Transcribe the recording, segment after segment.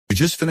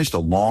just finished a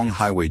long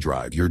highway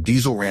drive. Your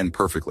diesel ran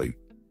perfectly.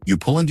 You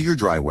pull into your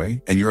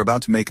driveway, and you're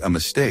about to make a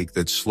mistake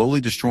that's slowly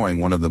destroying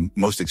one of the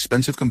most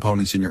expensive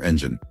components in your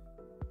engine.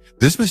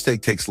 This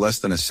mistake takes less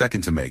than a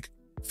second to make,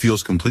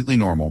 feels completely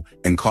normal,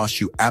 and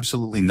costs you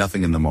absolutely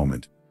nothing in the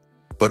moment.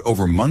 But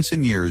over months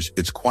and years,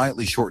 it's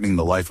quietly shortening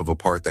the life of a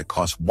part that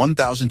costs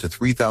 $1,000 to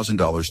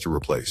 $3,000 to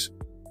replace.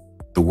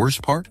 The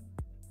worst part?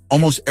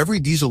 Almost every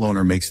diesel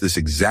owner makes this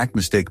exact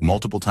mistake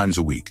multiple times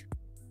a week.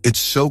 It's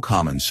so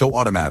common, so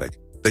automatic,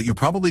 that you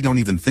probably don't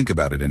even think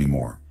about it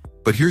anymore.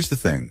 But here's the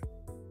thing.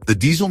 The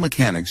diesel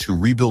mechanics who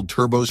rebuild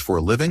turbos for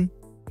a living,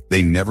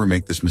 they never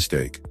make this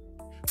mistake.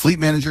 Fleet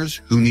managers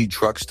who need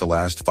trucks to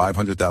last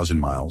 500,000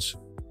 miles,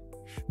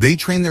 they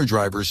train their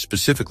drivers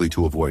specifically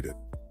to avoid it.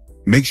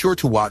 Make sure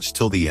to watch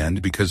till the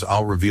end because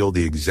I'll reveal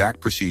the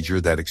exact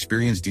procedure that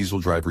experienced diesel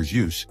drivers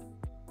use.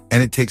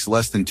 And it takes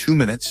less than 2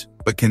 minutes,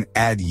 but can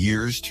add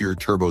years to your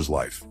turbo's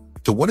life.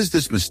 So what is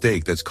this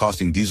mistake that's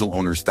costing diesel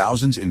owners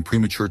thousands in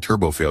premature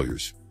turbo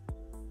failures?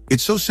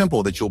 It's so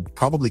simple that you'll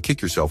probably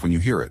kick yourself when you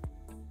hear it.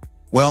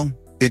 Well,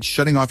 it's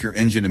shutting off your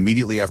engine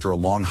immediately after a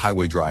long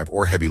highway drive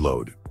or heavy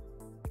load.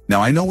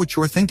 Now I know what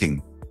you're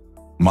thinking.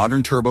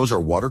 Modern turbos are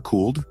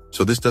water-cooled,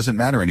 so this doesn't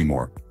matter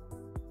anymore.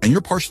 And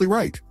you're partially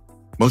right.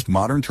 Most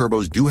modern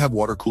turbos do have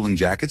water cooling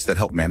jackets that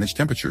help manage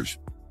temperatures.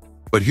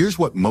 But here's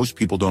what most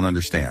people don't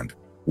understand.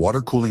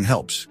 Water cooling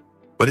helps,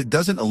 but it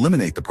doesn't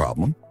eliminate the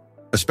problem,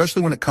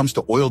 especially when it comes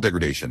to oil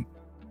degradation.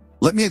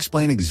 Let me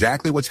explain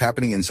exactly what's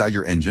happening inside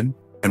your engine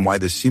and why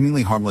this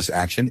seemingly harmless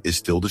action is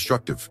still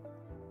destructive.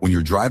 When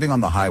you're driving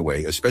on the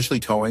highway, especially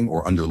towing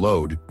or under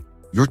load,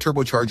 your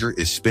turbocharger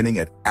is spinning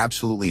at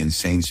absolutely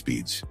insane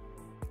speeds.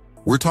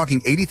 We're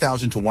talking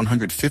 80,000 to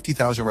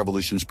 150,000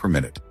 revolutions per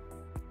minute.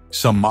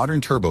 Some modern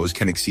turbos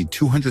can exceed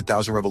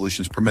 200,000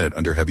 revolutions per minute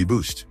under heavy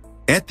boost.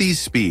 At these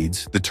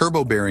speeds, the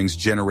turbo bearings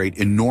generate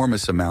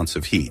enormous amounts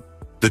of heat.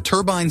 The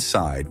turbine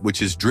side,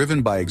 which is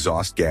driven by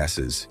exhaust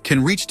gases,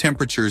 can reach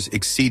temperatures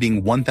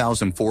exceeding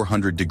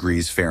 1,400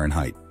 degrees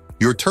Fahrenheit.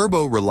 Your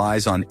turbo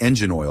relies on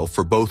engine oil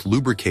for both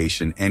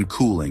lubrication and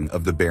cooling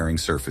of the bearing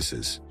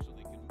surfaces.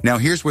 Now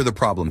here's where the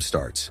problem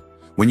starts.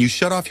 When you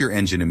shut off your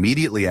engine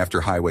immediately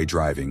after highway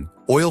driving,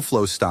 oil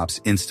flow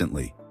stops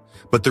instantly.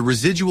 But the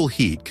residual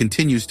heat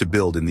continues to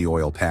build in the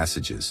oil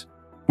passages.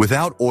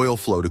 Without oil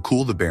flow to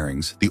cool the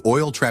bearings, the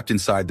oil trapped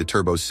inside the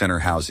turbo's center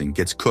housing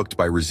gets cooked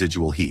by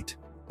residual heat.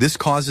 This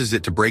causes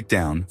it to break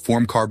down,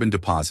 form carbon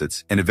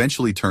deposits, and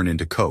eventually turn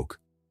into coke.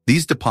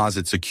 These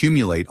deposits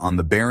accumulate on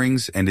the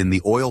bearings and in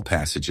the oil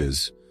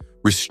passages,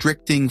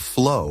 restricting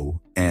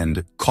flow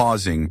and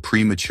causing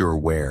premature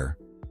wear.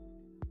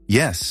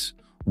 Yes,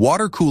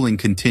 water cooling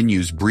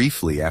continues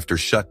briefly after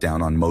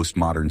shutdown on most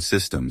modern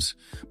systems,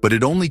 but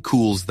it only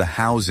cools the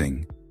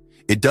housing.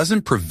 It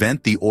doesn't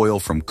prevent the oil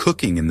from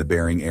cooking in the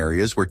bearing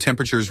areas where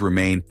temperatures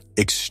remain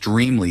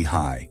extremely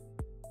high.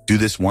 Do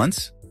this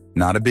once?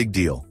 Not a big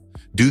deal.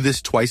 Do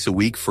this twice a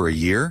week for a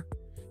year?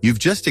 You've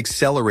just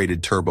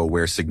accelerated turbo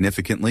wear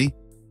significantly.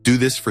 Do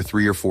this for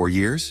 3 or 4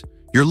 years?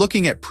 You're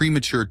looking at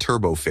premature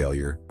turbo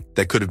failure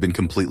that could have been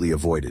completely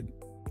avoided.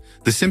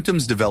 The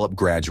symptoms develop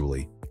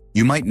gradually.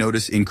 You might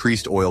notice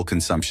increased oil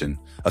consumption,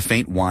 a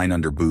faint whine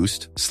under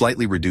boost,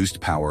 slightly reduced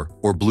power,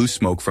 or blue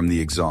smoke from the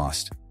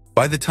exhaust.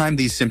 By the time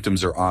these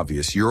symptoms are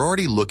obvious, you're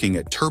already looking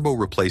at turbo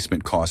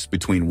replacement costs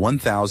between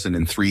 $1,000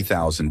 and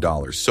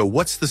 $3,000. So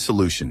what's the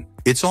solution?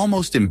 It's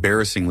almost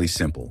embarrassingly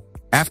simple.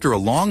 After a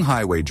long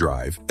highway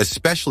drive,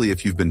 especially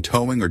if you've been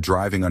towing or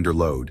driving under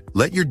load,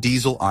 let your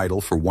diesel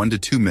idle for 1 to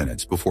 2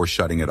 minutes before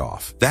shutting it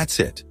off. That's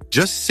it.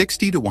 Just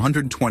 60 to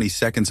 120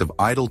 seconds of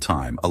idle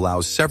time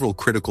allows several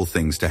critical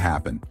things to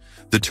happen.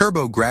 The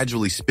turbo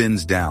gradually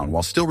spins down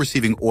while still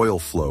receiving oil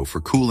flow for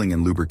cooling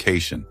and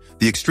lubrication.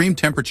 The extreme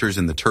temperatures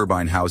in the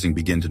turbine housing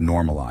begin to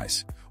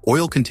normalize.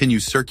 Oil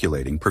continues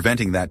circulating,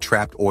 preventing that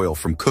trapped oil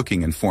from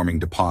cooking and forming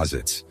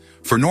deposits.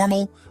 For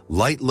normal,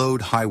 light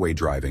load highway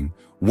driving,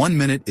 1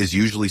 minute is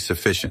usually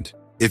sufficient.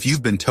 If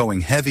you've been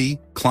towing heavy,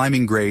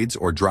 climbing grades,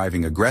 or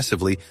driving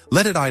aggressively,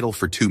 let it idle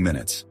for 2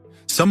 minutes.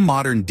 Some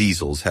modern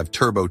diesels have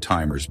turbo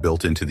timers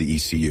built into the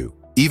ECU.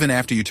 Even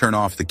after you turn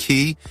off the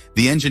key,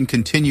 the engine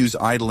continues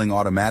idling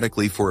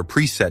automatically for a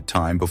preset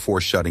time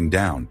before shutting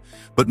down.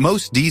 But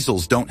most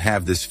diesels don't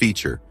have this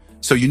feature,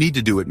 so you need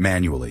to do it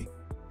manually.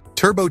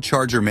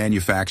 Turbocharger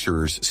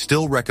manufacturers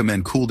still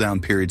recommend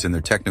cool-down periods in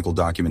their technical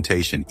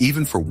documentation,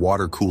 even for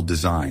water-cooled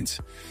designs.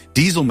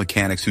 Diesel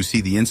mechanics who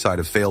see the inside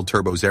of failed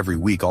turbos every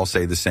week all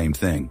say the same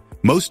thing.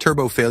 Most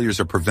turbo failures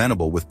are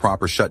preventable with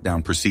proper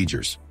shutdown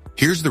procedures.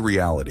 Here's the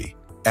reality.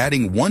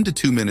 Adding 1 to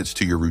 2 minutes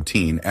to your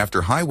routine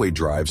after highway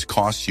drives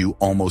costs you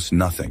almost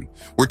nothing.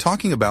 We're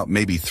talking about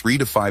maybe 3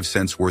 to 5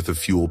 cents worth of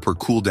fuel per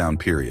cool-down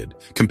period.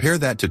 Compare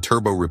that to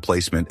turbo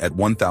replacement at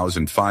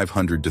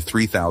 $1,500 to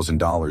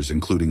 $3,000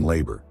 including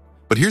labor.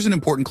 But here's an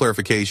important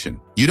clarification.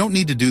 You don't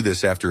need to do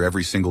this after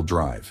every single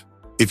drive.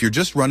 If you're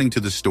just running to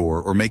the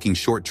store or making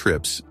short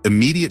trips,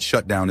 immediate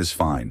shutdown is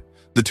fine.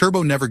 The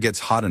turbo never gets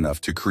hot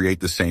enough to create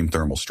the same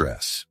thermal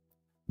stress.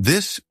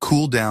 This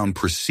cool-down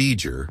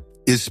procedure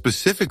is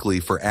specifically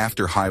for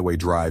after highway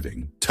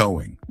driving,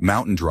 towing,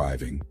 mountain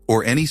driving,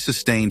 or any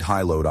sustained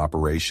high-load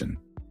operation.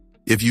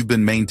 If you've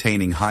been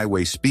maintaining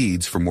highway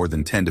speeds for more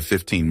than 10 to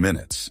 15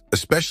 minutes,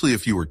 especially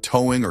if you are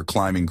towing or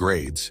climbing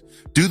grades,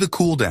 do the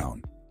cool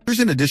down. Here's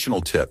an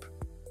additional tip.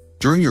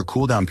 During your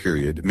cool down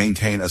period,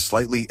 maintain a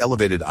slightly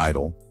elevated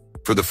idle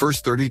for the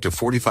first 30 to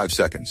 45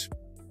 seconds.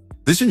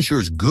 This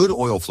ensures good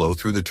oil flow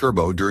through the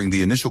turbo during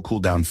the initial cool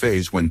down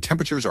phase when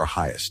temperatures are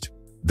highest.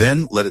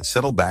 Then let it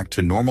settle back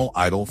to normal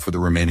idle for the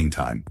remaining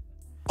time.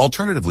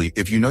 Alternatively,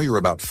 if you know you're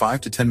about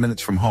 5 to 10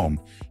 minutes from home,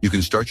 you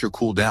can start your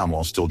cool down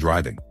while still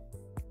driving.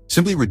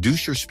 Simply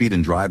reduce your speed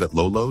and drive at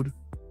low load,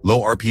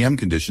 low RPM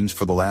conditions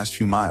for the last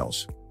few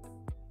miles.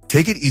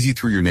 Take it easy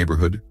through your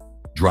neighborhood,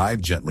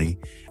 drive gently,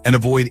 and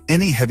avoid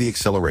any heavy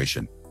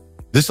acceleration.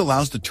 This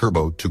allows the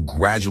turbo to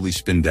gradually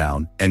spin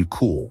down and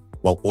cool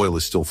while oil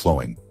is still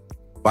flowing.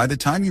 By the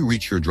time you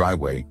reach your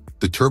driveway,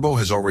 the turbo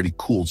has already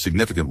cooled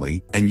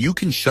significantly and you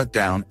can shut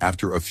down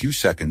after a few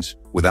seconds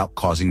without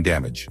causing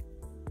damage.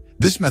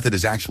 This method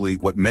is actually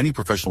what many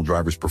professional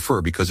drivers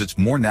prefer because it's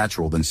more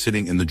natural than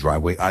sitting in the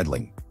driveway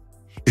idling.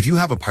 If you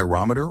have a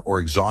pyrometer or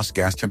exhaust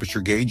gas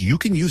temperature gauge, you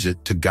can use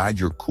it to guide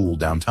your cool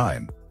down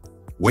time.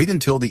 Wait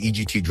until the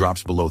EGT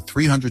drops below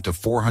 300 to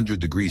 400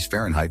 degrees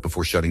Fahrenheit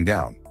before shutting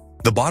down.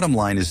 The bottom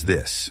line is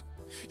this.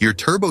 Your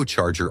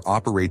turbocharger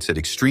operates at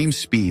extreme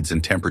speeds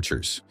and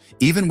temperatures.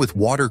 Even with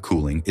water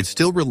cooling, it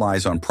still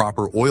relies on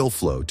proper oil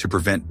flow to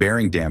prevent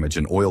bearing damage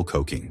and oil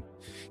coking.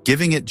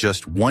 Giving it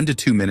just 1 to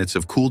 2 minutes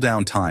of cool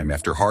down time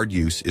after hard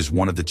use is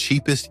one of the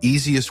cheapest,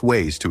 easiest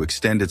ways to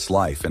extend its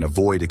life and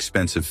avoid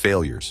expensive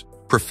failures.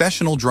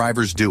 Professional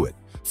drivers do it.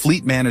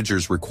 Fleet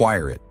managers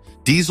require it.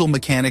 Diesel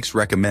mechanics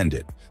recommend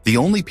it. The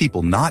only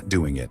people not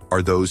doing it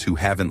are those who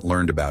haven't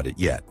learned about it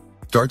yet.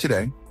 Start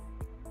today.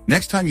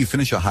 Next time you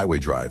finish a highway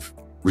drive,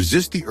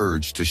 resist the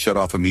urge to shut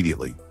off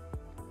immediately.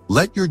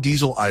 Let your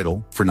diesel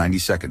idle for 90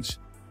 seconds.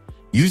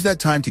 Use that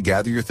time to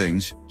gather your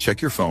things, check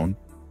your phone,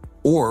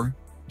 or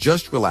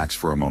just relax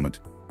for a moment.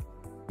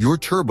 Your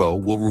turbo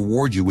will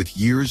reward you with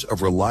years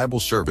of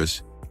reliable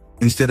service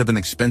instead of an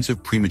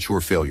expensive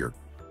premature failure.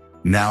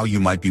 Now you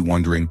might be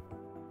wondering,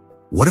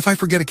 what if I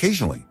forget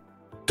occasionally?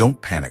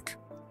 Don't panic.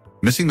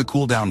 Missing the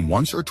cool down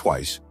once or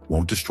twice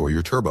won't destroy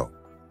your turbo.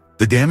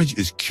 The damage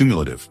is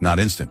cumulative, not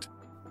instant.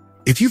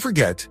 If you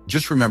forget,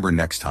 just remember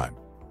next time.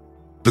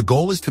 The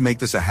goal is to make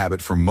this a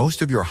habit for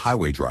most of your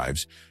highway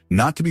drives,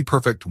 not to be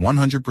perfect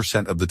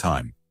 100% of the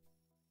time.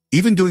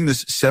 Even doing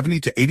this 70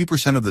 to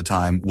 80% of the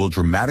time will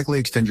dramatically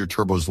extend your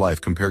turbo's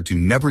life compared to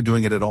never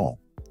doing it at all.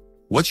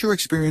 What's your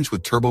experience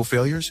with turbo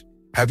failures?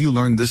 Have you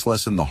learned this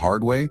lesson the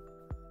hard way?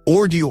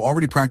 Or do you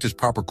already practice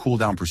proper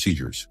cool-down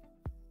procedures?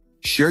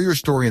 Share your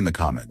story in the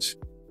comments.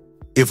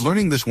 If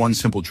learning this one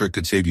simple trick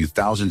could save you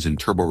thousands in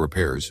turbo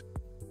repairs,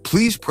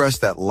 please press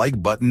that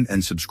like button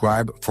and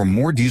subscribe for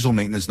more diesel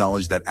maintenance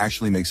knowledge that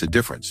actually makes a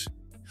difference.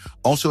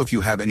 Also, if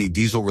you have any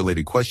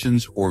diesel-related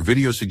questions or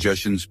video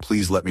suggestions,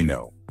 please let me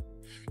know.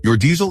 Your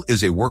diesel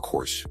is a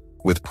workhorse.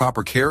 With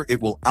proper care, it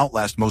will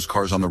outlast most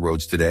cars on the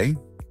roads today.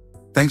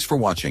 Thanks for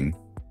watching,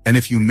 and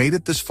if you made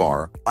it this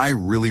far, I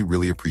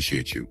really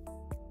appreciate you.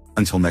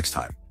 Until next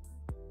time,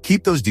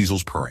 keep those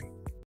diesels purring.